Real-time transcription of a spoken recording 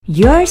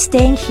You're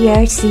staying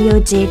here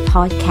COJ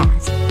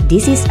Podcast.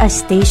 This is a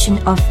station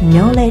of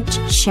knowledge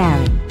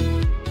sharing.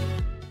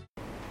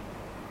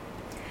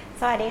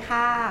 สวัสดี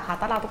ค่ะขอ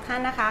ต้อนรับทุกท่า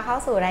นนะคะเข้า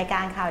สู่รายก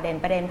ารข่าวเด่น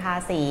ประเด็นภา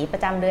ษีปร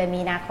ะจำเดือน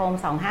มีนาคม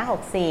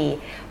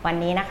2564วัน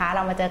นี้นะคะเร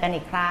ามาเจอกัน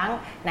อีกครั้ง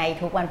ใน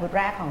ทุกวันพุธแ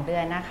รกของเดื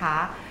อนนะคะ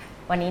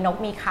วันนี้นก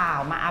มีข่าว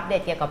มาอัปเด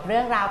ตเกี่ยวกับเรื่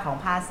องราวของ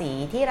ภาษี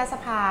ที่รัฐส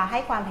ภาให้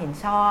ความเห็น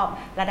ชอบ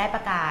และได้ป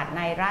ระกาศใ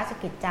นราช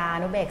กิจจา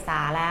นุเบกษา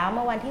แล้วเ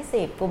มื่อวันที่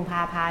10กุมภ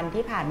าพันธ์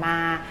ที่ผ่านมา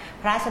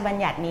พระราชบัญ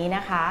ญัตินี้น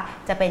ะคะ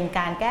จะเป็นก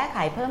ารแก้ไข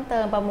เพิ่มเติ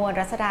มประมวล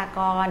รัษฎาก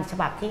รฉ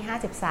บับที่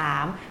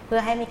53เพื่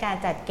อให้มีการ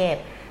จัดเก็บ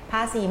ภ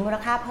าษีมูล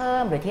ค่าเพิ่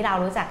มหรือที่เรา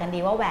รู้จักกันดี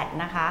ว่า VAT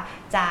นะคะ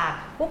จาก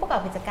ผู้ประกอบ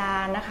กิจกา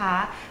รนะคะ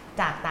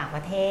จากต่างป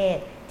ระเทศ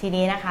ที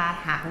นี้นะคะ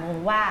หากงง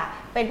ว่า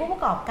เป็นผู้ปร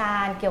ะกอบกา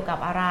รเกี่ยวกับ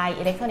อะไร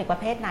อิเล็กทรอนิกส์ปร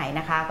ะเภทไหน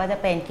นะคะก็จะ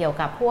เป็นเกี่ยว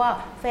กับพวก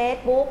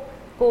Facebook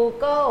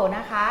Google น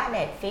ะคะ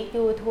Netflix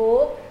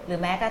YouTube หรือ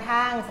แม้กระ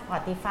ทั่ง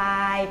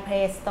Spotify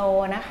Play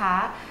Store นะคะ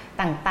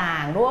ต่า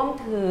งๆรวม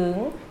ถึง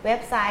เว็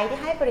บไซต์ที่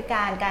ให้บริก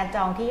ารการจ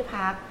องที่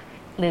พัก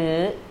หรือ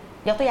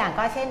ยกตัวอย่าง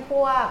ก็เช่นพ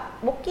วก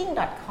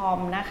booking.com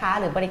นะคะ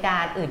หรือบริกา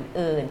ร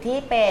อื่นๆที่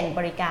เป็นบ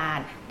ริการ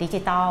ดิ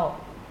จิทัล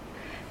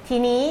ที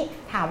นี้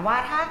ถามว่า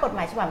ถ้ากฎหม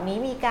ายฉบับนี้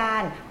มีกา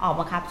รออก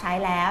บังคับใช้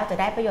แล้วจะ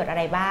ได้ประโยชน์อะ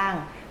ไรบ้าง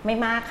ไม่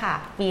มากค่ะ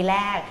ปีแร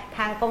กท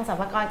างกรมสรร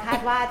พากรคาด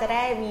ว่าจะไ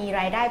ด้มี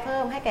รายได้เพิ่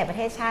มให้แก่ประเ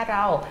ทศชาติเร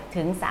า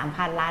ถึง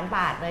 3,000 ล้านบ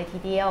าทเลยที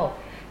เดียว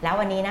แล้ว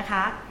วันนี้นะค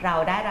ะเรา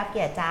ได้รับเ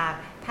กียรติจาก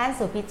ท่าน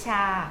สุพิชช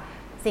า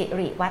สิ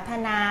ริวัฒ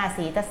นาศ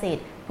รีตสิท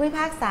ธิ์ผู้พิพ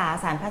ากษา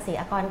ศาลภาษี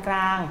อากรกล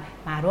าง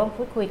มาร่วม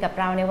พูดคุยกับ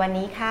เราในวัน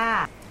นี้ค่ะ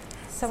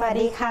สวัส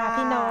ดีค่ะ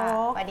พี่น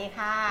กสวัสดี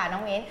ค่ะน้อ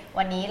งมิ้น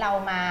วันนี้เรา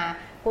มา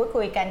พูด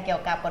คุยกันเกี่ย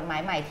วกับกฎหมา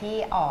ยใหม่ที่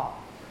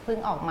เพิ่ง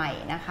ออกใหม่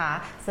นะคะ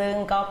ซึ่ง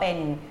ก็เป็น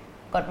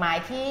กฎหมาย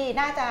ที่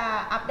น่าจะ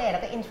อัปเดตแล้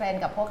วก็อินเทรน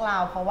ด์กับพวกเรา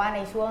เพราะว่าใน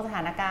ช่วงสถ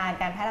านการณ์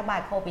การแพร่ระบา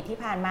ดโควิดที่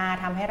ผ่านมา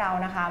ทำให้เรา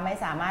นะคะไม่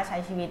สามารถใช้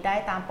ชีวิตได้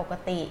ตามปก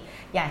ติ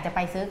อยากจะไป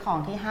ซื้อของ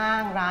ที่ห้า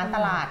งร้านต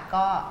ลาด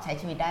ก็ใช้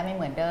ชีวิตได้ไม่เ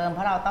หมือนเดิมเพ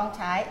ราะเราต้อง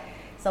ใช้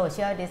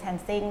Social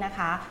Distancing นะค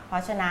ะเพรา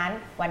ะฉะนั้น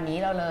วันนี้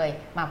เราเลย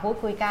มาพูด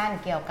คุยกัน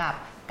เกี่ยวกับ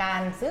กา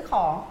รซื้อข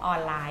องออ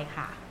นไลน์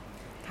ค่ะ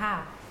ค่ะ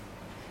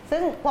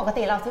ซึ่งปก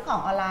ติเราซื้อขอ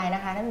งออนไลน์น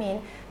ะคะน้ำมิ้น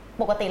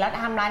ปกติเรา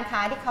ทำร้านค้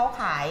าที่เขา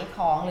ขายข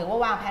องหรือว่า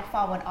วางแพลตฟอ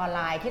ร์มบนออนไล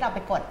น์ที่เราไป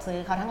กดซื้อ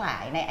เขาทั้งหลา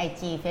ยใน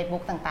IG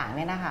Facebook ต่างๆเ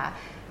นี่ยนะคะ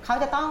เขา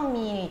จะต้อง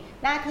มี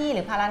หน้าที่ห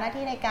รือภาระหน้า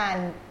ที่ในการ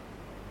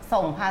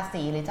ส่งภา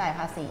ษีหรือจ่ายภ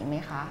าษีไหม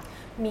คะ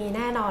มีแ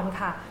น่นอน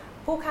ค่ะ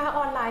ผู้ค้าอ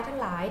อนไลน์ทั้ง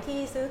หลายที่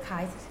ซื้อข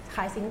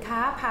ายสินค้า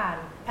ผ่าน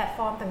แพลตฟ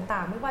อร์มต่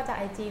างๆไม่ว่าจะ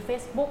IG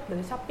Facebook หรื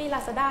อ Shopee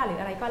Lazada หรือ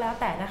อะไรก็แล้ว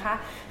แต่นะคะ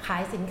ขา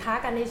ยสินค้า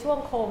กันในช่วง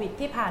โควิด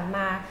ที่ผ่านม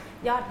า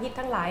ยอดฮิต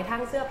ทั้งหลายทั้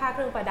งเสื้อผ้าเค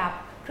รื่องประดับ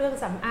เครื่อง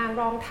สำอาง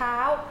รองเท้า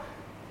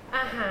อ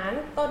าหาร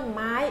ต้นไ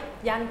ม้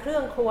ยันเครื่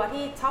องครัว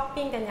ที่ช้อป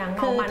ปิ้งกันอย่างเม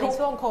ามันใน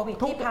ช่วงโควิด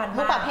ที่ผ่านมา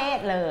ทุกประเภท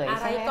เลยอะ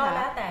ไรก็แ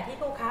ล้วแต่ที่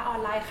ผู้ค้าออน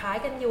ไลน์ขาย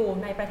กันอยู่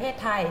ในประเทศ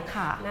ไทย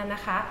นั่นน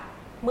ะคะ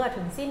เมื่อ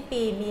ถึงสิ้น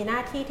ปีมีหน้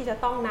าที่ที่จะ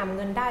ต้องนำเ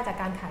งินได้จาก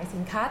การขายสิ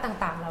นค้า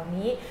ต่างๆเหล่า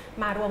นี้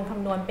มารวมค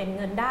ำนวณเป็นเ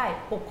งินได้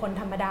บุคคล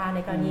ธรรมดาใน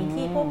กรณี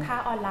ที่ผู้ค้า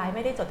ออนไลน์ไ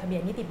ม่ได้จดทะเบีย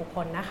นนิติบุคค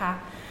ลนะคะ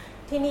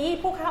ทีนี้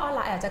ผู้ค้าออนไล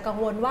น์อาจจะกัง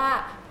วลว่า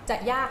จะ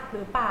ยากห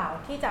รือเปล่า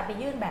ที่จะไป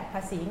ยื่นแบบภ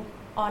าษี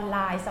ออนไล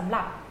น์สำห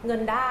รับเงิ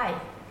นได้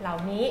เหล่า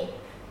นี้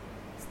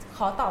ข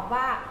อตอบ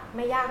ว่าไ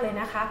ม่ยากเลย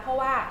นะคะเพราะ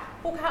ว่า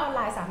ผู้ค้าออนไ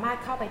ลน์สามารถ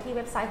เข้าไปที่เ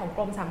ว็บไซต์ของก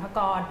รมสรรพาก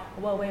ร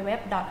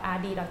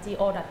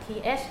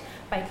www.rd.go.th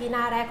ไปที่ห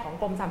น้าแรกของ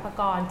กรมสรรพา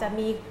กรจะ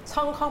มี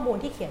ช่องข้อมูล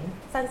ที่เขียน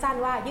สั้น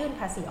ๆว่ายื่น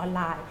ภาษีออนไ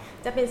ลน์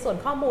จะเป็นส่วน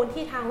ข้อมูล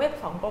ที่ทางเว็บ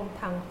ของก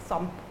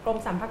รม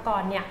สรรพาก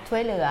รเนี่ยช่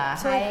วยเหลือ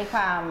ให้ค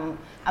วาม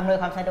อำนวย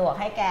ความสะดวก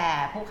ให้แก่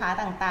ผู้ค้า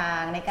ต่า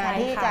งๆในการ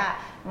ที่จะ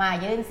มา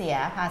ยื่นเสีย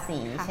ภาษี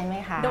ใช่ไหม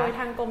คะโดยท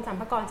างกรมสรร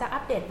พากรจะอั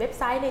ปเดตเว็บ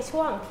ไซต์ใน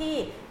ช่วงที่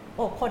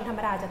คนธรรม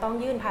ดาจะต้อง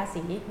ยื่นภา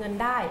ษีเงิน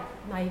ได้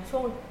ในช่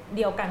วงเ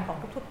ดียวกันของ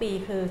ทุกๆปี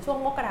คือช่วง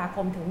มกราค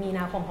มถึงมีน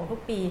าคมของทุก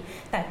ปี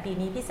แต่ปี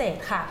นี้พิเศษ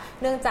ค่ะ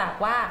เนื่องจาก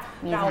ว่า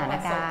เราปร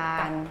ะสบ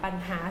กับปัญ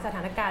หาสถ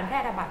านการณ์แพร่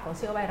ระบาดของเ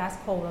ชื้อไวรัส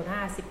โคโรนา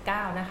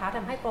 19 นะคะท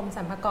ำให้กรมส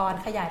รรพากร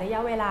ขยายระยะ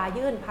เวลา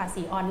ยื่นภา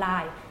ษีออนไล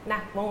น์นะ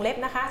วงเล็บ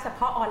นะคะเฉพ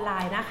าะออนไล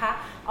น์นะคะ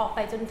ออกไป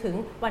จนถึง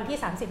วันที่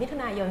30มิถุ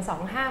นายน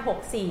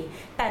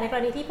2564แต่ในกร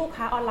ณีที่ผู้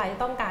ค้าออนไลน์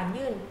ต้องการ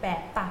ยื่นแบบ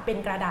เป็น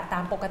กระดาษตา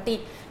มปกติ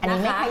อันนี้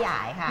ไม่ขยา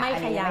ยค่ะไม่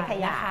ขยาย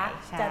นะคะ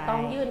จะต้อ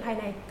งยื่นภาย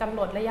ในกำหน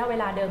ดระยะเว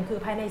ลาเดิมคือ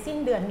ภายในสิ้น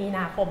เดือนมีน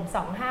าคม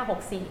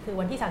2564คือ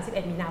วันที่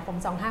31มีนาคม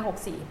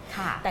2564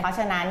ค่ะเพราะฉ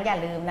ะนั้นอย่า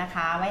ลืมนะค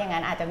ะไม่อย่าง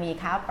นั้นอาจจะมี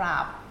ค่าปรั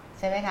บ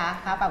ใช่ไหมคะ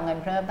ค่าปรับเงิน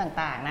เพิ่ม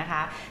ต่างๆนะค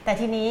ะแต่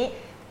ทีนี้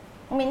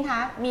มิ้นคะ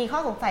มีข้อ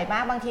สงสัยมา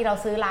กบางทีเรา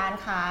ซื้อร้าน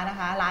ค้านะ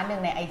คะร้านหนึ่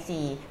งใน IG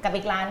กับ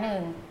อีกร้านหนึ่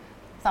ง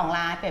2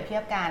ร้านเปรียบเที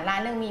ยบกันร้า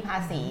นหนึ่งมีภา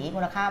ษีมู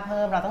ลค่าเ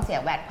พิ่มเราต้องเสีย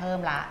แวตเพิ่ม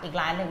ละอีก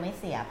ร้านหนึ่งไม่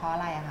เสียเพราะอ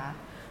ะไรอะคะ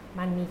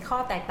มันมีข้อ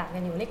แตกต่างกั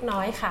นอยู่เล็กน้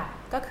อยค่ะ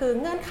ก็คือ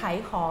เงื่อนไข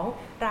ของ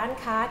ร้าน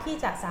ค้าที่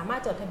จะสามาร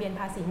ถจดทะเบียน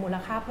ภาษีมูล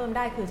ค่าเพิ่มไ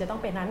ด้คือจะต้อ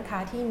งเป็นร้านค้า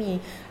ที่มี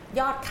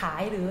ยอดขา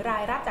ยหรือรา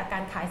ยรับจากกา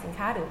รขายสิน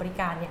ค้าหรือบริ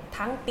การเนี่ย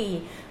ทั้งปี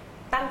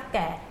ตั้งแ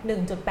ต่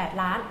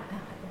 1.8 ล้าน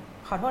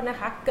ขอโทษนะ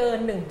คะเกิน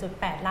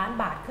 1.8 ล้าน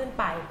บาทขึ้น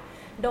ไป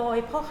โดย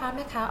พ่อค้าแ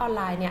ม่ค้าออนไ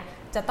ลน์เนี่ย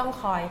จะต้อง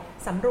คอย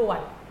สำรวจ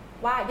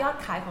ว่ายอด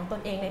ขายของต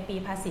นเองในปี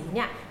ภาษีเ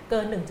นี่ยเกิ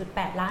น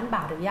 1.8 ล้านบ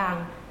าทหรือยัง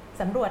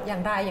สำรวจอย่า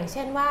งไรอย่างเ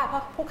ช่นว่า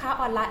ผู้ค้า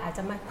ออนไลน์อาจจ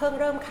ะมาเพิ่ง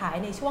เริ่มขาย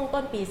ในช่วง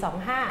ต้นปี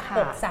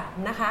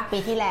 2563 นะคะปี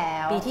ที่แ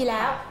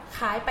ล้ว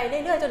ขายไปเ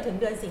รื่อยๆจนถึง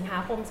เดือนสิงหา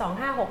คม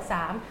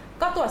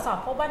 2563 ก็ตรวจสอบ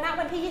พบว่าณ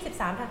วันที่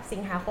 23 สิ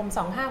งหาคม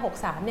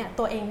 2563 เนี่ย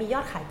ตัวเองมีย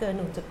อดขายเกิน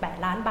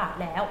 1.8 ล้านบาท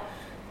แล้ว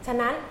ฉะ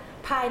นั้น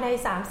ภายใน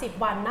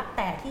30วันนับแ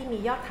ต่ที่มี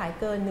ยอดขาย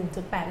เกิน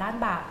 1.8 ล้าน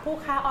บาทผู้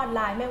ค้าออนไล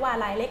น์ไม่ว่า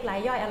รายเล็กราย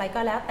ย่อยอะไร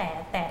ก็แล้วแ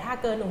ต่ถ้า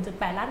เกิน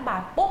 1.8 ล้านบา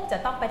ทปุ๊บจะ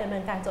ต้องไปดำเนิ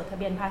นการจดทะเ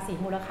บียนภาษี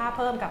มูลค่าเ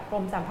พิ่มกับกร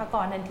มสรรพาก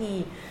รทันที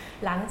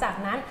หลังจาก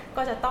นั้น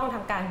ก็จะต้องท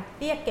ำการ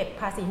เรียกเก็บ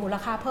ภาษีมูล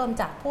ค่าเพิ่ม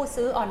จากผู้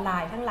ซื้อออนไล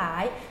น์ทั้งหลา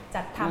ย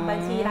จัดทำบัญ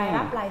ชีราย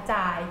รับราย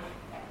จ่าย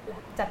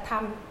จัดท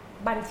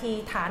ำบัญชี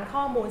ฐานข้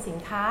อมูลสิน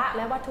ค้าแ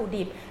ละวัตถุ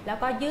ดิบแล้ว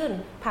ก็ยื่น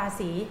ภา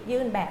ษี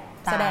ยื่นแบบ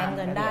แสดงเ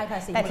งินได้ภา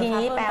ษีแต่ที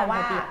นี้แปลว่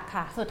า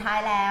ค่ะสุดท้าย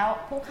แล้ว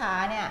ผู้ค้า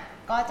เนี่ย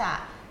ก็จะ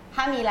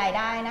ถ้ามีรายไ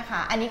ด้นะคะ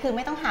อันนี้คือไ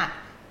ม่ต้องหัก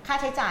ค่า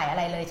ใช้จ่ายอะ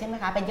ไรเลยใช่ไหม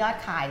คะเป็นยอด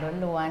ขาย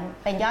ล้วน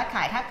ๆเป็นยอดข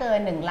ายถ้าเกิน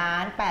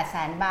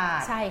1,800,000 บา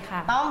ทใช่ค่ะ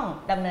ต้อง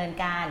ดำเนิน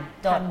การ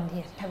จด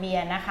ทะเบีย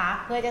นนะคะ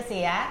เพื่อจะเ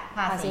สียภ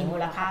าษีมู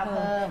ลค่าเ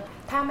พิ่ม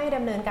ถ้าไม่ด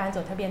ำเนินการจ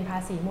ดทะเบียนภา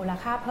ษีมูล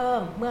ค่าเพิ่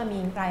มเมื่อมี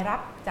รายรับ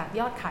จาก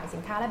ยอดขายสิ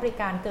นค้าและบริ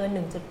การเกิน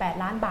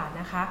 1.8 ล้านบาท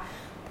นะคะ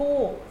ผู้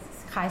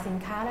ขายสิน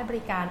ค้าและบ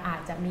ริการอา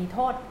จจะมีโท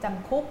ษจ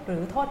ำคุกหรื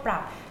อโทษปรั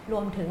บร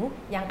วมถึง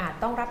ยังอาจ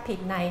ต้องรับผิ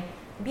ดใน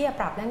เบี้ย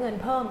ปรับและเงิน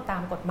เพิ่มตา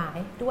มกฎหมาย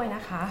ด้วยน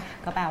ะคะ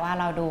ก็แปลว่า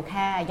เราดูแ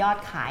ค่ยอด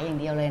ขายอย่าง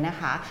เดียวเลยนะ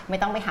คะไม่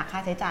ต้องไปหักค่า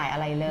ใช้จ่ายอะ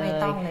ไรเลยไม่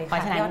ต้องเลยค่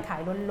ะยอดขา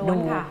ยล้วน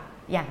ๆค่ะ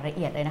อย่างละเ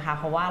อียดเลยนะคะ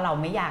เพราะว่าเรา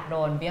ไม่อยากโด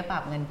นเบี้ยปรั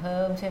บเงินเ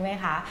พิ่มใช่ไหม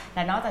คะแล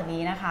ะนอกจาก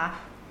นี้นะคะ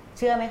เ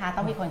ชื่อไหมคะ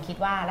ต้องมีคนคิด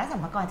ว่าแล้วสร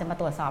รพากรจะมา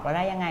ตรวจสอบเราไ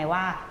ด้ยังไง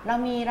ว่าเรา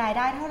มีรายไ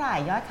ด้เท่าไหร่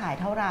ยอดขาย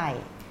เท่าไหร่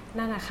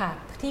นั่นนะคะ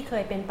ที่เค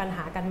ยเป็นปัญห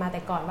ากันมาแ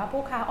ต่ก่อนว่า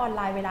ผู้ค้าออนไ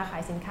ลน์เวลาขา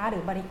ยสินค้าหรื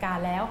อบริการ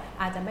แล้ว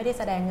อาจจะไม่ได้แ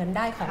สดงเงินไ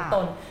ด้ของต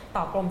น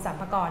ต่อกรมสรร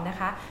พากรนะ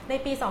คะใน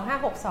ปี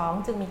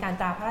 2562 จึงมีการ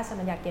ตราพระราช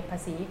บัญญัติเก็บภา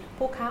ษี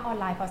ผู้ค้าออน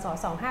ไลน์พ.ศ.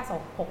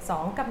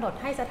 2562 กำหนด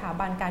ให้สถา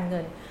บันการเงิ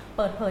นเ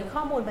ปิดเผยข้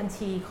อมูลบัญ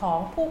ชีของ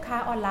ผู้ค้า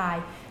ออนไล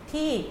น์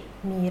ที่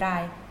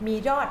มี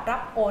ยอดรั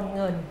บโอนเ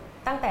งิน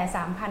ตั้งแต่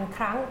 3,000 ค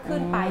รั้งขึ้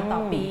นไปต่อ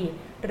ปี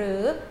หรื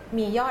อ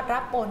มียอดรั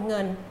บโอนเงิ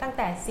นตั้งแ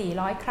ต่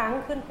400 ครั้ง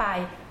ขึ้นไป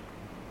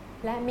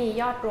และมี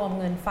ยอดรวม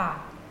เงินฝาก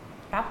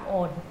รับโอ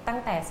นตั้ง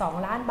แต่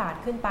2 ล้านบาท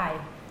ขึ้นไป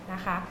น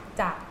ะคะ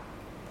จาก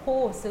ผู้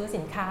ซื้อ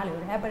สินค้าหรือ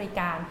ให้บริ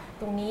การ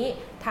ตรงนี้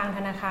ทางธ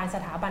นาคารส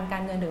ถาบันกา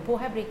รเงินหรือผู้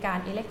ให้บริการ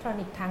อิเล็กทรอ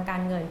นิกส์ทางกา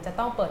รเงินจะ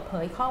ต้องเปิดเผ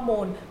ยข้อมู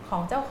ลขอ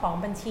งเจ้าของ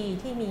บัญชี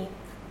ที่มี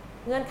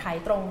เงื่อนไข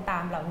ตรงตา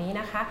มเหล่านี้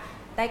นะคะ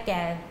ได้แก่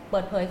เปิ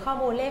ดเผยข้อ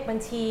มูลเลขบัญ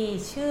ชี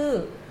ชื่อ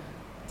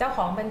เจ้าข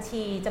องบัญ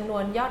ชีจำนว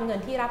นยอดเงิน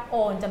ที่รับโอ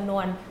นจำนว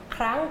นค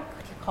รั้ง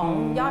ของ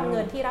ยอดเงิ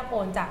นที่รับโอ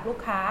นจากลูก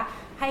ค้า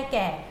ให้แ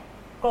ก่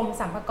กรม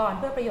สรรพากร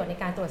เพื่อประโยชน์ใน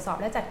การตรวจสอบ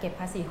และจัดเก็บ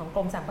ภาษีของก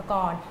รมสรรพาก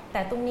รแ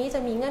ต่ตรงนี้จะ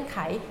มีเงื่อนไข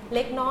เ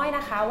ล็กน้อยน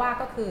ะคะว่า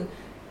ก็คือ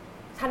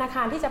ธนาค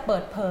ารที่จะเปิ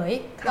ดเผย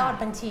ยอด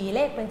บัญชีเล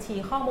ขบัญชี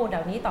ข้อมูลเห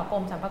ล่านี้ต่อกร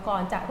มสรรพาก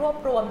รจะรวบ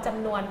รวมจ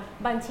ำนวน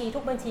บัญชีทุ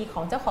กบัญชีข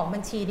องเจ้าของบั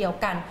ญชีเดียว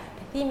กัน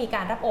ที่มีก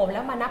ารรับโอนแ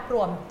ล้วมานับร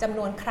วมจำน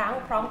วนครั้ง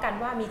พร้อมกัน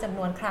ว่ามีจำน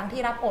วนครั้ง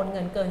ที่รับโอนเ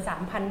งินเกิน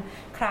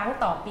 3,000 ครั้ง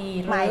ต่อปี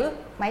หรือ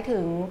หมายถึ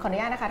งขออนุ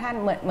ญาตนะคะท่าน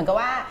เหมือนกับ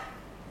ว่า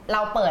เร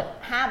าเปิด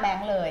5แบง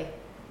ค์เลย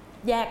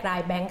แยกรา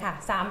ยแบงค์ค่ะ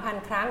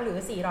 3,000 ครั้งหรือ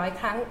400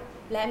ครั้ง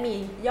และมี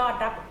ยอด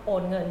รับโอ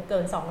นเงินเกิ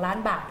น2 ล้าน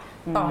บาท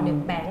ต่อ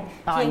1แบงค์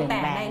เพียงแต่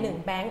ใน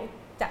1แบงค์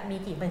จะมี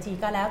กี่บัญชี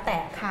ก็แล้วแต่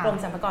กรม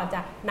สรรพากรจ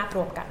ะนับร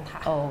วมกันค่ะ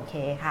โอเค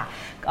ค่ะ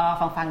ก็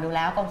ฟังดูแ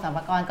ล้วกรมสรรพ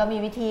ากรก็มี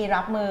วิธี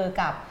รับมือ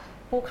กับ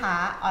ผู้ค้า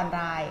ออนไล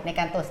น์ใน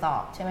การตรวจสอ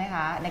บใช่ไหมค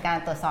ะในการ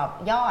ตรวจสอบ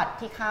ยอด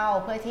ที่เข้า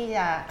เพื่อที่จ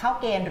ะเข้า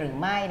เกณฑ์หรือ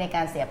ไม่ในก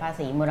ารเสียภา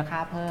ษีมูลค่า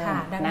เพิ่ม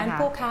ดังนั้น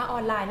ผู้ค้าออ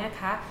นไลน์นะ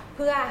คะเ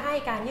พื่อให้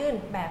การยื่น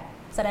แบบ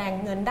แสดง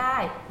เงินได้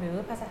หรือ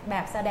แบ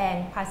บแสดง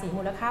ภาษี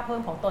มูลค่าเพิ่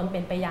มของตนเป็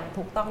นไปอย่าง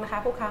ถูกต้องนะคะ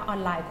ผู้ค้าออ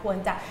นไลน์ควร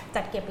จะ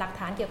จัดเก็บหลัก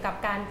ฐานเกี่ยวกับ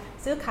การ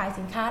ซื้อขาย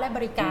สินค้าและบ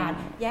ริการ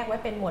แยกไว้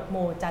เป็นหมวดห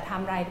มู่จะท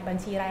ำบัญ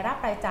ชีรายรับ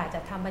รายจ่ายจ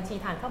ะทำบัญชี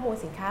ฐานข้อมูล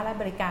สินค้าและ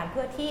บริการเ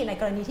พื่อที่ใน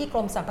กรณีที่กร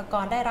มสรรพาก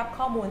รได้รับ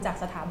ข้อมูลจาก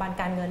สถาบัน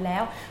การเงินแล้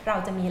วเรา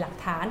จะมีหลัก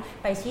ฐาน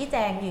ไปชี้แจ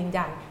งยืน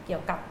ยันเกี่ย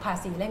วกับภา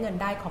ษีและเงิน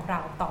ได้ของเรา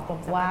ต่อกรม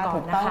สรรพากรนะคะว่า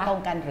ถูกต้องตรง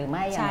กันหรือไ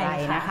ม่อย่างไร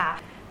นะคะ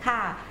ค่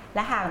ะแล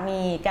ะหาก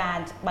มีการ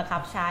บังคั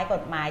บใช้ก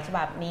ฎหมายฉ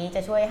บับนี้จ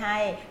ะช่วยให้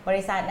บ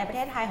ริษัทในประเท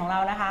ศไทยของเรา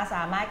นะคะส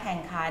ามารถแข่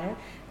งขัน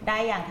ได้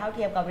อย่างเท่าเ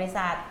ทียมกับบริ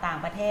ษัทต่าง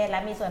ประเทศและ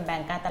มีส่วนแบ่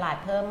งการตลาด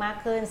เพิ่มมาก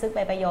ขึ้นซึ่งเ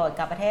ป็นประโยชน์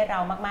กับประเทศเรา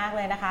มากๆเ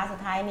ลยนะคะสุด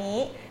ท้ายนี้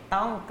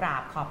ต้องกรา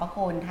บขอบพระ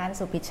คุณท่าน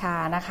สุพิชชา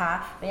นะคะ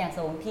เป็นอย่าง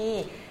สูงที่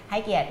ให้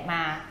เกียรติม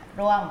า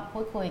ร่วมพู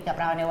ดคุยกับ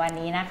เราในวัน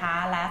นี้นะคะ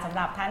และสำห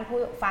รับท่านผู้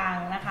ฟัง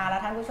นะคะและ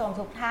ท่านผู้ชม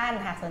ทุกท่าน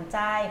หากสนใจ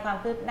ความ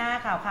คืบหน้า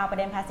ข่าวประ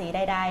เด็นภาษีใ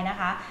ดๆนะ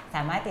คะส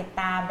ามารถติด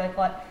ตามโดย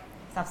กด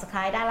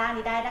Subscribe ด้านล่าง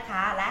นี้ได้นะค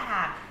ะและห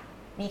าก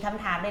มีค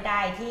ำถามใด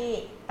ๆที่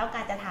ต้องก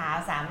ารจะถาม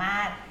สามา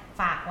รถ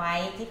ฝากไว้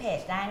ที่เพจ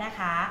ได้นะ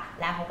คะ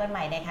แล้วพบกันให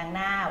ม่ในครั้งห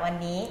น้าวัน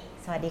นี้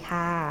สวัสดี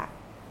ค่ะ